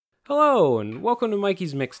Hello, and welcome to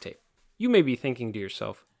Mikey's Mixtape. You may be thinking to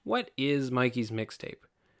yourself, what is Mikey's Mixtape?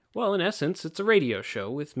 Well, in essence, it's a radio show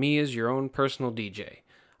with me as your own personal DJ.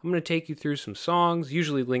 I'm going to take you through some songs,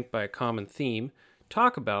 usually linked by a common theme,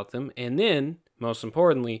 talk about them, and then, most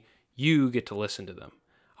importantly, you get to listen to them.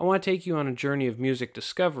 I want to take you on a journey of music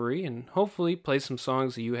discovery and hopefully play some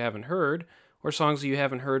songs that you haven't heard or songs that you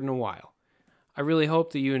haven't heard in a while. I really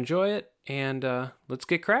hope that you enjoy it, and let's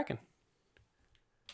get cracking.